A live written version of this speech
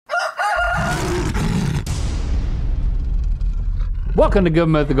Welcome to Good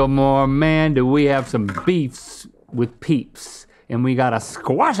Mythical More. Man, do we have some beefs with peeps. And we gotta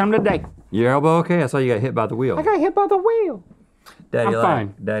squash them today. Your elbow okay? I saw you got hit by the wheel. I got hit by the wheel. Daddy I'm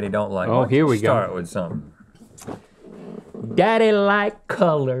fine. Daddy don't like. Oh, here we go. Start with something. Daddy like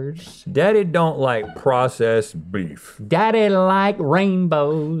colors. Daddy don't like processed beef. Daddy like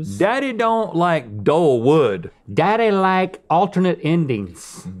rainbows. Daddy don't like dull wood. Daddy like alternate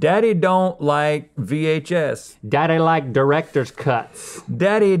endings. Daddy don't like VHS. Daddy like director's cuts.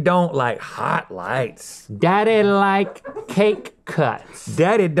 Daddy don't like hot lights. Daddy like cake cuts.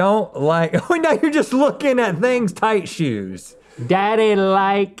 Daddy don't like, oh, now you're just looking at things, tight shoes. Daddy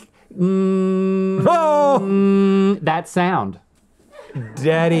like, that sound.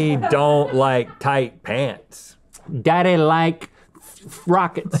 Daddy don't like tight pants. Daddy like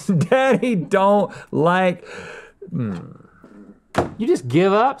rockets. Daddy don't like, You just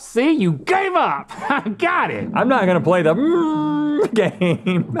give up? See, you gave up. I got it. I'm not gonna play the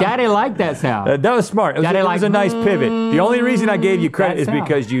game. Daddy liked that sound. That was smart. It was a nice pivot. The only reason I gave you credit is sound.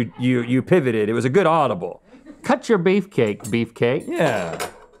 because you pivoted. It was a good audible. Cut your beefcake. Yeah.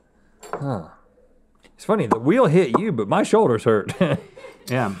 Huh. It's funny, the wheel hit you, but my shoulders hurt.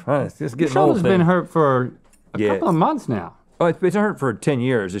 Yeah. It's just getting Your old. shoulder's been hurt for a couple of months now. Oh, it's been hurt for 10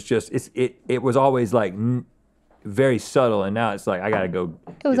 years. It's just, it was always like very subtle, and now it's like, I gotta go.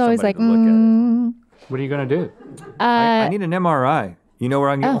 It was always like, What are you gonna do? I need an MRI. You know where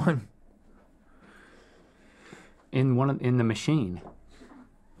I can get one? In the machine.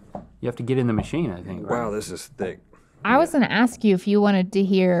 You have to get in the machine, I think. Right? Wow, this is thick. I was gonna ask you if you wanted to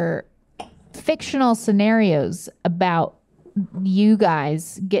hear fictional scenarios about you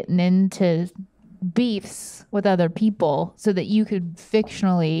guys getting into beefs with other people so that you could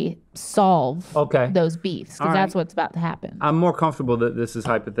fictionally solve those beefs, because that's what's about to happen. I'm more comfortable that this is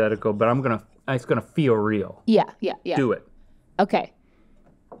hypothetical, but it's gonna feel real. Yeah. Do it. Okay.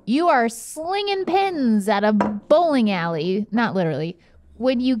 You are slinging pins at a bowling alley, not literally.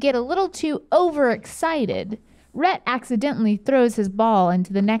 When you get a little too overexcited, Rhett accidentally throws his ball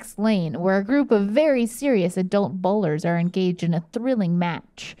into the next lane where a group of very serious adult bowlers are engaged in a thrilling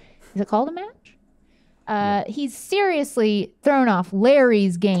match. Is it called a match? He's seriously thrown off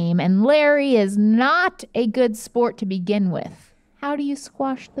Larry's game, and Larry is not a good sport to begin with. How do you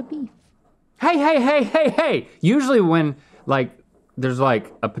squash the beef? Hey. Usually when there's a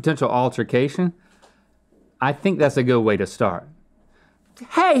potential altercation, I think that's a good way to start.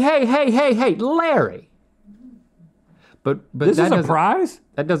 Hey, Larry. But This is a prize?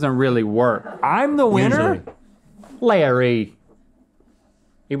 That doesn't really work. I'm the winner? Usually. Larry.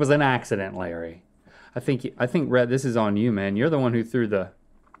 It was an accident, Larry. I think, Rhett, this is on you, man. You're the one who threw the...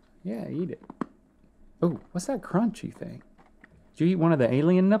 Yeah, eat it. Oh, what's that crunchy thing? Did you eat one of the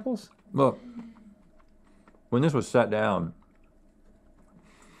alien nipples? Look, when this was set down,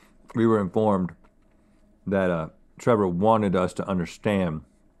 we were informed that Trevor wanted us to understand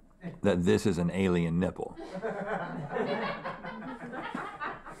that this is an alien nipple.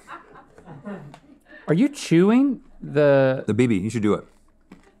 Are you chewing the... The BB, you should do it.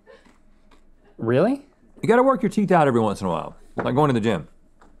 Really? You gotta work your teeth out every once in a while, like going to the gym.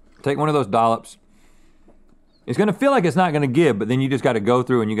 Take one of those dollops. It's gonna feel like it's not gonna give, but then you just gotta go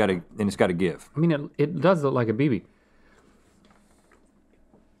through and it's gotta give. I mean, it does look like a BB.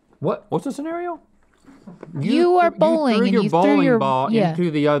 What's the scenario? You are bowling, you threw your bowling ball yeah.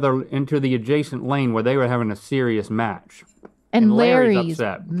 into the adjacent lane where they were having a serious match. And Larry's Larry's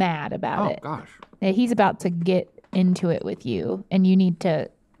upset. mad about it. Oh gosh. Yeah, he's about to get into it with you, and you need to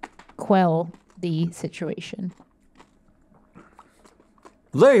quell the situation.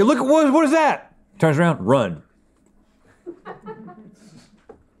 Larry, look, what is that? Turns around, run.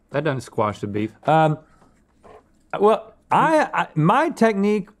 That doesn't squash the beef. Well, my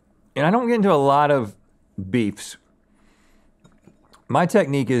technique, and I don't get into a lot of beefs. My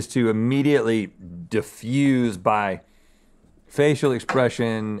technique is to immediately diffuse by facial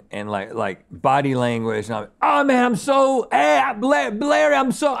expression and like body language. And oh man, I'm so,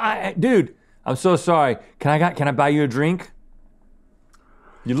 Larry, dude, I'm so sorry. Can I buy you a drink?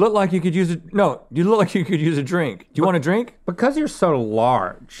 You look like you could use you look like you could use a drink. Do you want a drink? Because you're so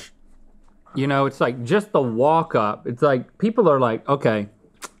large, it's like just the walk up. It's like people are like, okay,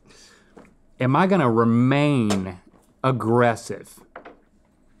 am I gonna remain aggressive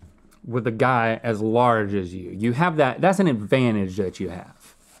with a guy as large as you? You have that's an advantage that you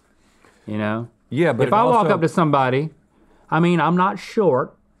have, Yeah, but if I walk up to somebody, I mean, I'm not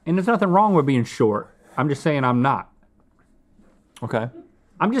short, and there's nothing wrong with being short. I'm just saying I'm not. Okay.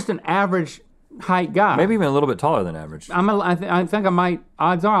 I'm just an average height guy. Maybe even a little bit taller than average. I think I might,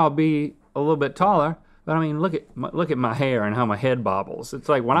 odds are I'll be a little bit taller, But I mean, look at my hair and how my head bobbles. It's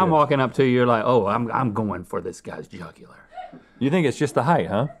like when I'm walking up to you, you're like, oh, I'm going for this guy's jugular. You think it's just the height,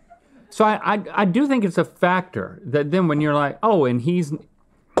 huh? So I do think it's a factor that then when you're like, oh, and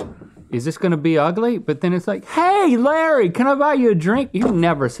is this gonna be ugly? But then it's like, hey, Larry, can I buy you a drink? You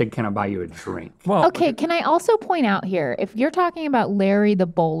never said, can I buy you a drink? Well, Okay, can I also point out here, if you're talking about Larry the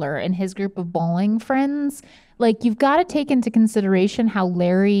bowler and his group of bowling friends, like you've got to take into consideration how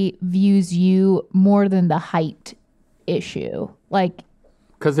Larry views you more than the height issue. Like,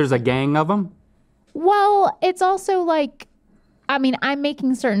 Because there's a gang of them? well, it's also like, I mean, I'm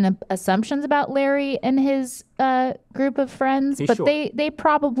making certain assumptions about Larry and his group of friends, He's but short. they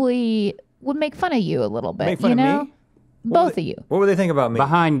probably would make fun of you a little bit. Make fun you of know? me? Both of you. What would they think about me?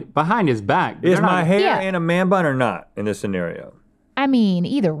 Behind his back. Is They're my not- hair Yeah. in a man bun or not in this scenario? I mean,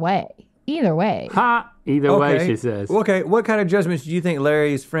 either way. Either way. Ha! Either way, she says. Okay, what kind of judgments do you think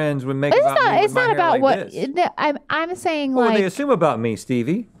Larry's friends would make about me with It's my not hair about like what this? I'm saying. What would they Like, assume about me,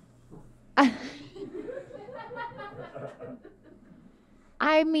 Stevie?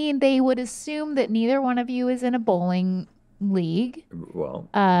 I mean, they would assume that neither one of you is in a bowling league, Well,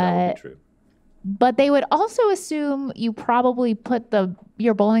 that would be true. but they would also assume you probably put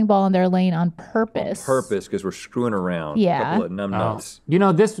your bowling ball in their lane on purpose. Purpose, because we're screwing around. A Yeah. couple of numb nuts. You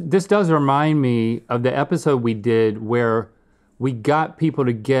know, this does remind me of the episode we did where we got people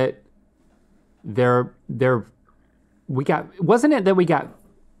to get wasn't it that we got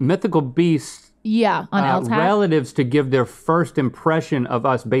mythical beasts Yeah, on LTAC. relatives to give their first impression of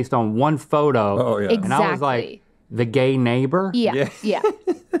us based on one photo? Oh, yeah. Exactly. And I was like, the gay neighbor? Yeah, yeah.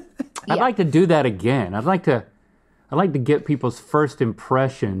 I'd like to do that again. I'd like to get people's first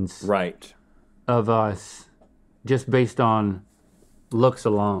impressions Right. of us just based on looks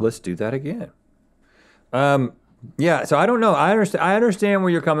alone. Let's do that again. Yeah, so I don't know. I understand where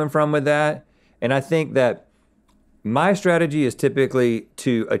you're coming from with that. And I think that my strategy is typically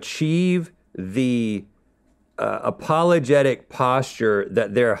to achieve the apologetic posture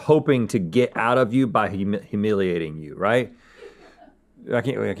that they're hoping to get out of you by humiliating you, right? I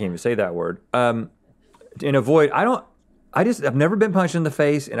can't even say that word. And avoid, I've never been punched in the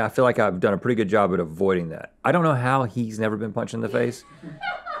face, and I feel like I've done a pretty good job at avoiding that. I don't know how he's never been punched in the face.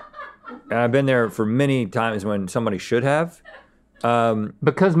 And I've been there for many times when somebody should have.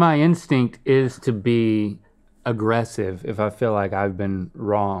 Because my instinct is to be aggressive if I feel like I've been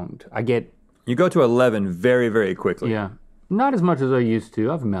wronged. You go to 11 very, very quickly. Yeah, not as much as I used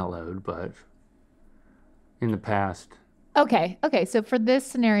to. I've mellowed, but in the past. Okay. So for this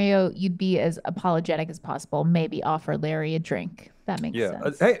scenario, you'd be as apologetic as possible. Maybe offer Larry a drink. That makes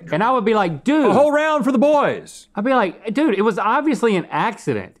sense. Hey, And I would be like, dude. a whole round for the boys. I'd be like, dude, it was obviously an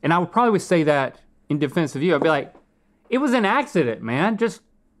accident. And I would probably say that in defense of you. I'd be like, it was an accident, man. Just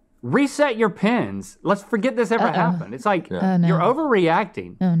reset your pins. Let's forget this ever happened. It's like, Oh, no. you're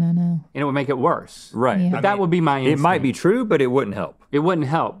overreacting. No. And it would make it worse. Right. Yeah. But that would be my instinct. It might be true, but it wouldn't help. It wouldn't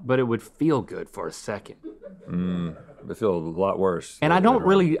help, but it would feel good for a second. It feels a lot worse. And I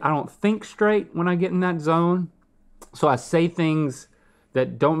don't think straight when I get in that zone. So I say things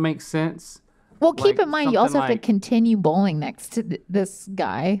that don't make sense. Well, keep like in mind, you also something have to like- continue bowling next to this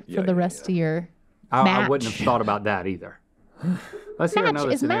guy for Yeah, the yeah, rest of your I match. wouldn't have thought about that either. Let's hear match.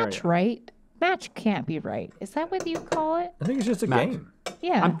 another Is scenario. match right? Match can't be right. Is that what you call it? I think it's just a Match. game.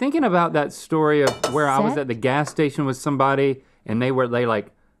 Yeah. I'm thinking about that story of where I was Set? at the gas station with somebody and they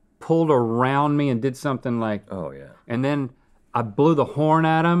like pulled around me and did something like, Oh, yeah. and then I blew the horn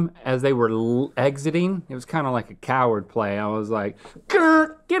at them as they were exiting. It was kind of like a coward play. I was like,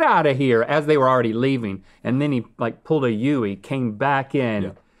 "Grr, get out of here," as they were already leaving. And then he like pulled a U-ey, came back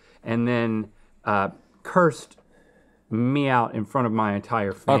in, and then cursed me out in front of my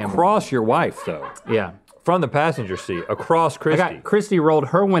entire family. Across your wife, though. Yeah. From the passenger seat, across Christy. Christy rolled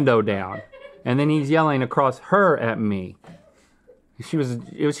her window down, and then he's yelling across her at me. She was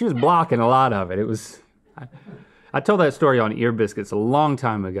blocking a lot of it. It was. I told that story on Ear Biscuits a long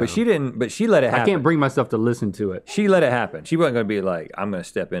time ago. But she didn't, but she let it happen. I can't bring myself to listen to it. She let it happen. She wasn't going to be like, I'm going to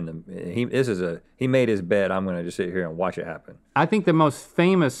step in. He made his bed. I'm going to just sit here and watch it happen. I think the most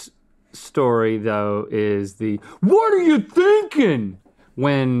famous story, though, is what are you thinking?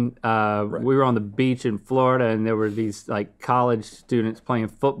 When we were on the beach in Florida and there were these like college students playing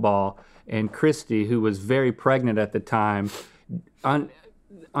football, and Christy, who was very pregnant at the time,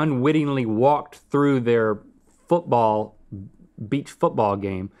 unwittingly walked through their beach football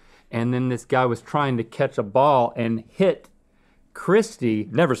game, and then this guy was trying to catch a ball and hit Christy.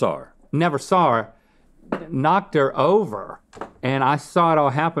 Never saw her. Never saw her, knocked her over. And I saw it all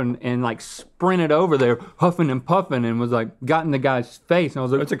happen and like sprinted over there, huffing and puffing, and was like, got in the guy's face. And I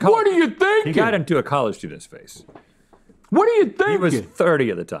was like, what are you thinking? He got into a college student's face. What are you thinking? He was 30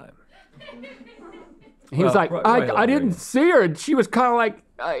 at the time. He was like, I didn't see her. And she was kind of like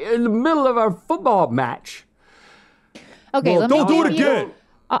in the middle of our football match. Okay, Well, don't do it again.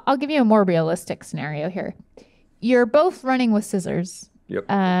 I'll give you a more realistic scenario here. You're both running with scissors. Yep.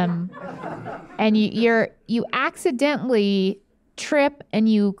 And you accidentally trip and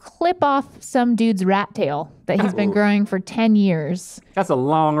you clip off some dude's rat tail that he's been growing for 10 years. That's a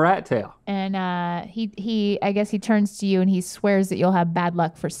long rat tail. And I guess he turns to you and he swears that you'll have bad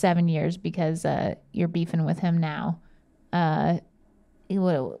luck for 7 years because you're beefing with him now. What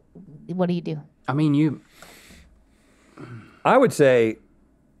do you do? I mean, I would say,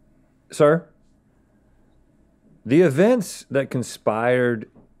 sir, the events that conspired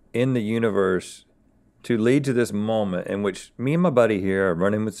in the universe to lead to this moment in which me and my buddy here are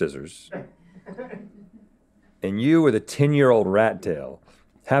running with scissors, and you with a 10-year-old rat tail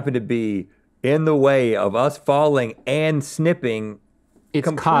happen to be in the way of us falling and snipping it's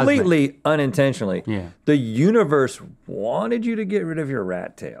completely cosmic. Unintentionally. Yeah. The universe wanted you to get rid of your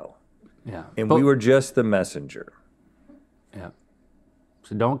rat tail, Yeah. and we were just the messenger. Yeah.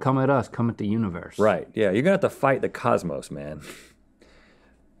 So don't come at us, come at the universe. Right, yeah, you're gonna have to fight the cosmos, man.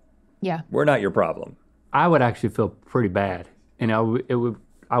 Yeah. We're not your problem. I would actually feel pretty bad. And I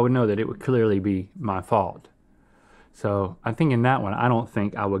would know that it would clearly be my fault. So I think in that one, I don't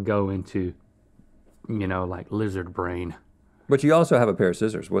think I would go into, like lizard brain. But you also have a pair of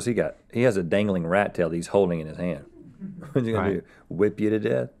scissors. What's he got? He has a dangling rat tail that he's holding in his hand. What's he gonna do? Whip you to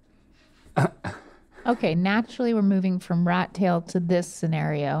death? Okay, naturally we're moving from rat tail to this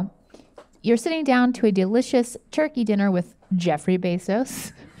scenario. You're sitting down to a delicious turkey dinner with Jeffrey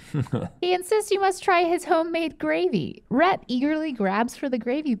Bezos. He insists you must try his homemade gravy. Rhett eagerly grabs for the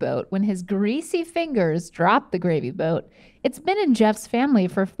gravy boat when his greasy fingers drop the gravy boat. It's been in Jeff's family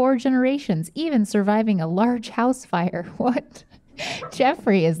for 4 generations, even surviving a large house fire. What?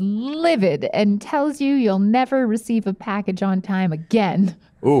 Jeffrey is livid and tells you you'll never receive a package on time again.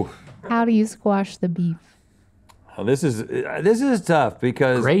 Ooh. How do you squash the beef? Well, this is tough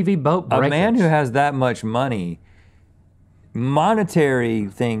because Gravy boat breakage. a man who has that much money, monetary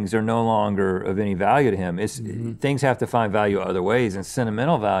things are no longer of any value to him. Things have to find value other ways, and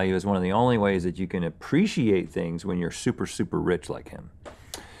sentimental value is one of the only ways that you can appreciate things when you're super, super rich like him.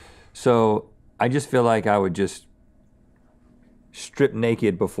 So I just feel like I would just strip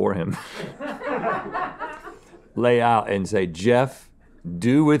naked before him, lay out and say, Jeff,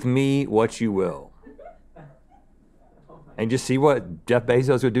 do with me what you will. And just see what Jeff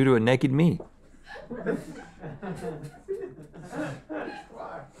Bezos would do to a naked me.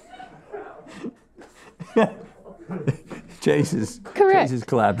 Chase is Correct. Chase is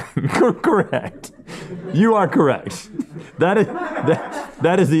clapping. Correct. You are correct. That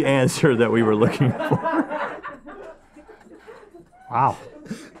is the answer that we were looking for. Wow.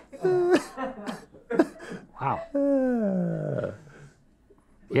 Wow.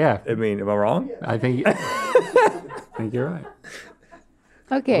 Yeah, I mean, am I wrong? I think you're right.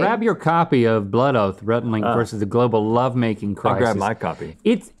 Okay. Grab your copy of Blood Oath, Rhett and Link versus the Global Lovemaking I'll Crisis. grab my copy.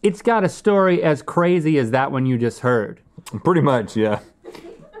 It's got a story as crazy as that one you just heard. Pretty much, yeah.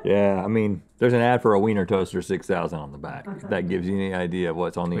 Yeah, I mean, there's an ad for a Wiener Toaster 6000 on the back. If that gives you any idea of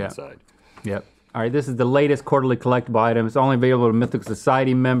what's on the inside. Yep. All right, this is the latest quarterly collectible item. It's only available to Mythical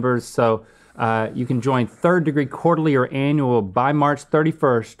Society members, so you can join Third Degree quarterly or annual by March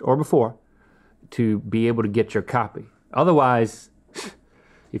 31st or before to be able to get your copy. Otherwise,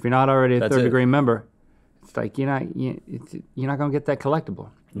 if you're not already a Third Degree member, it's like you're not going to get that collectible.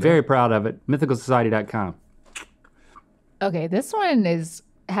 Very proud of it. MythicalSociety.com. Okay, this one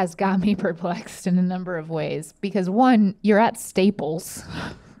has got me perplexed in a number of ways because one, you're at Staples.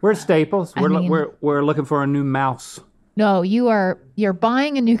 We're at Staples. mean- We're looking for a new mouse. No, you're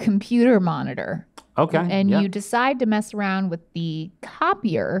buying a new computer monitor. Okay. And yeah. you decide to mess around with the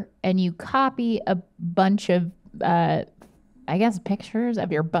copier and you copy a bunch of I guess pictures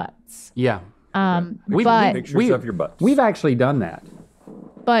of your butts. Yeah. We- But Pictures of your butts. We've actually done that.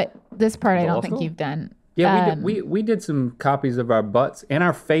 but this part I don't law think school? you've done. Yeah, we did some copies of our butts and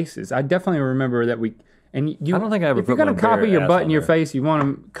our faces. I definitely remember that we. And you, I don't think I ever If you're put gonna my copy bare your ass butt on and your there. face, you want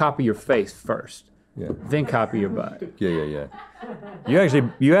to copy your face first, Yeah. then copy your butt. Yeah.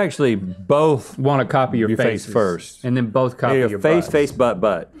 You actually both Want to copy your Your face faces first. and then both copy your your face, butts. face, butt.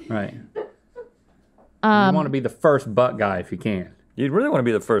 Right. You want to be the first butt guy if you can. You'd really want to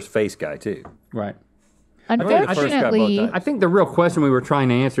be the first face guy too. Right. the first guy both Unfortunately, times. I think the real question we were trying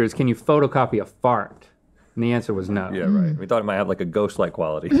to answer is, can you photocopy a fart? And the answer was no. Yeah, right. We thought it might have like a ghost-like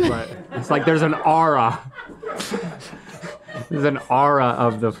quality. Right. It's like there's an aura. There's an aura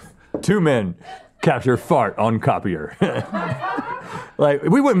of the... 2 men capture fart on copier. Like,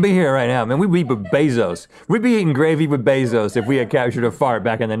 we wouldn't be here right now, man. We'd be with Bezos. We'd be eating gravy with Bezos if we had captured a fart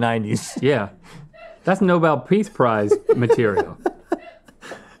back in the 90s. Yeah. That's Nobel Peace Prize material.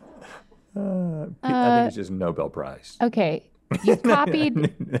 I think it's just Nobel Prize. Okay, you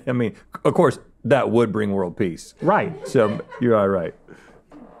copied. I mean, of course, that would bring world peace. Right. So you're all right.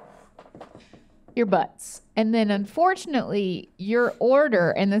 Your butts. And then unfortunately, your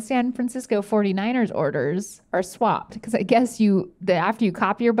order and the San Francisco 49ers orders are swapped because I guess after you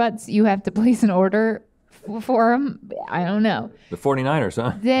copy your butts, you have to place an order for them. I don't know. The 49ers,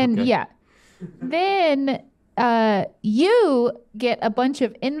 huh? Then, Okay. yeah. Then you get a bunch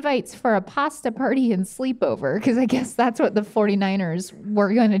of invites for a pasta party and sleepover because I guess that's what the 49ers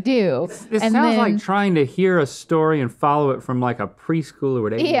were going to do. This and sounds then, like trying to hear a story and follow it from like a preschooler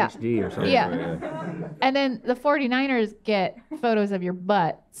with ADHD or something. Yeah. And then the 49ers get photos of your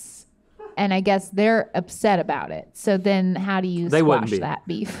butts, and I guess they're upset about it. So then how do you They wouldn't squash be. that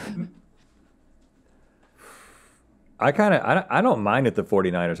beef? I don't mind if the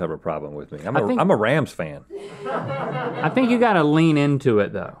 49ers have a problem with me. I'm I think- a Rams fan. I think you got to lean into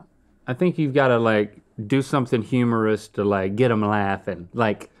it though. I think you've got to like do something humorous to like get them laughing.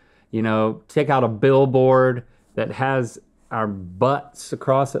 Like, you know, take out a billboard that has our butts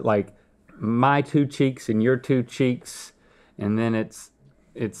across it, like my 2 cheeks and your 2 cheeks, and then it's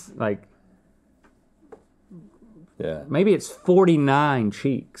like Yeah. maybe it's 49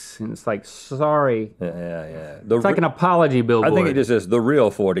 cheeks, and it's like sorry. Yeah. It's like an apology billboard. I think it just says the real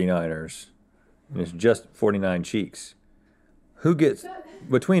 49ers. And it's just 49 cheeks.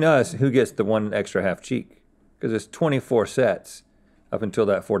 Between us, who gets the 1 extra half cheek? Because it's 24 sets up until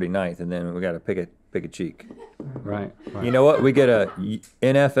that 49th, and then we got to pick a cheek. right. You know what? We get a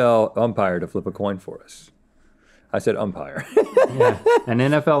NFL umpire to flip a coin for us. I said umpire. Yeah. An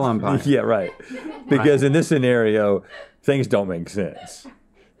NFL umpire. Yeah, right. Because in this scenario, things don't make sense.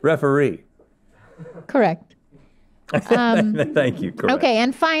 Referee. Correct. Thank you. Correct. Okay,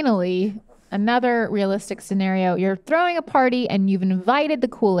 and finally, another realistic scenario. You're throwing a party and you've invited the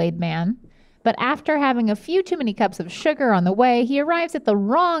Kool-Aid man, but after having a few too many cups of sugar on the way, he arrives at the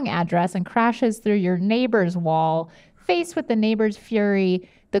wrong address and crashes through your neighbor's wall. Faced with the neighbor's fury,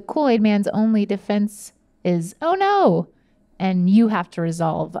 the Kool-Aid man's only defense is, oh no, and you have to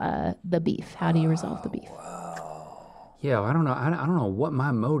resolve the beef. How do you resolve the beef? Yeah, I don't know. I don't know what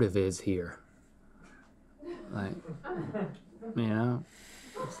my motive is here. Like, you know,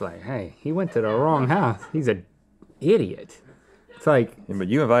 it's like, hey, he went to the wrong house. He's an idiot. It's like, Yeah, but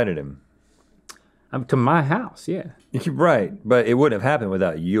you invited him. I'm to my house, yeah. Right, but it wouldn't have happened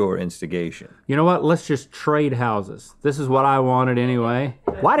without your instigation. You know what? Let's just trade houses. This is what I wanted anyway.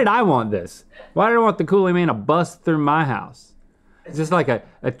 Why did I want this? Why did I want the Kool-Aid man to bust through my house? Is this like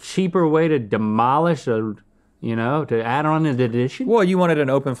a cheaper way to demolish to add on an addition? Well, you wanted an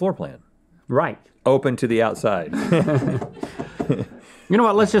open floor plan. Right. Open to the outside. You know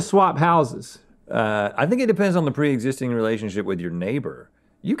what? Let's just swap houses. I think it depends on the pre-existing relationship with your neighbor.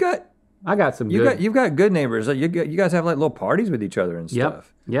 You've got good neighbors. You guys have like little parties with each other and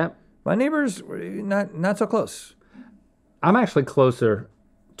stuff. Yep. My neighbors, not so close. I'm actually closer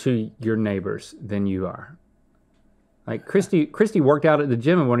to your neighbors than you are. Like Christy worked out at the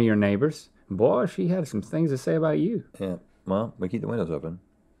gym with one of your neighbors. Boy, she had some things to say about you. Yeah. Well, we keep the windows open.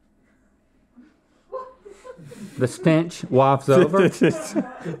 The stench wafts over.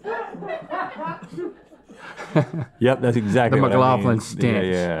 Yep, that's exactly The what McLaughlin I mean.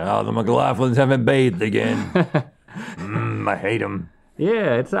 stench. Yeah. Oh, the McLaughlins haven't bathed again. I hate them.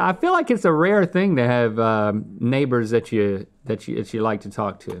 Yeah, I feel like it's a rare thing to have neighbors that you like to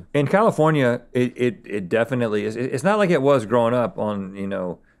talk to. In California, it definitely is. It's not like it was growing up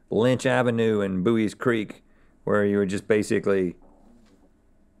on Lynch Avenue and Bowie's Creek, where you were just basically,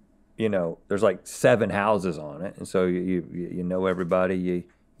 there's like 7 houses on it, and so you know everybody. You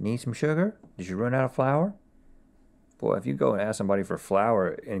need some sugar? Did you run out of flour? Boy, if you go and ask somebody for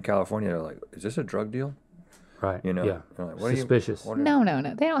flour in California, they're like, "Is this a drug deal?" Right. Yeah. They're like, what suspicious. No.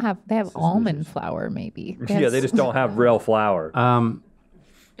 They don't have. They have almond flour, maybe. Yeah, they just don't have real flour.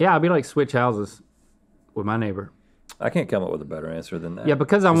 Yeah, I'd be like switch houses with my neighbor. I can't come up with a better answer than that. Yeah,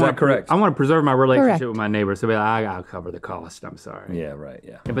 because I Is want that correct? I want to preserve my relationship Correct. with my neighbor. So I'll cover the cost. I'm sorry. Yeah, right.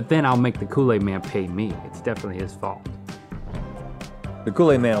 Yeah. Yeah, but then I'll make the Kool-Aid man pay me. It's definitely his fault. The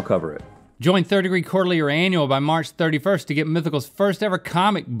Kool-Aid man will cover it. Join Third Degree Quarterly or Annual by March 31st to get Mythical's first ever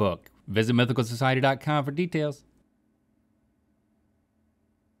comic book. Visit mythicalsociety.com for details.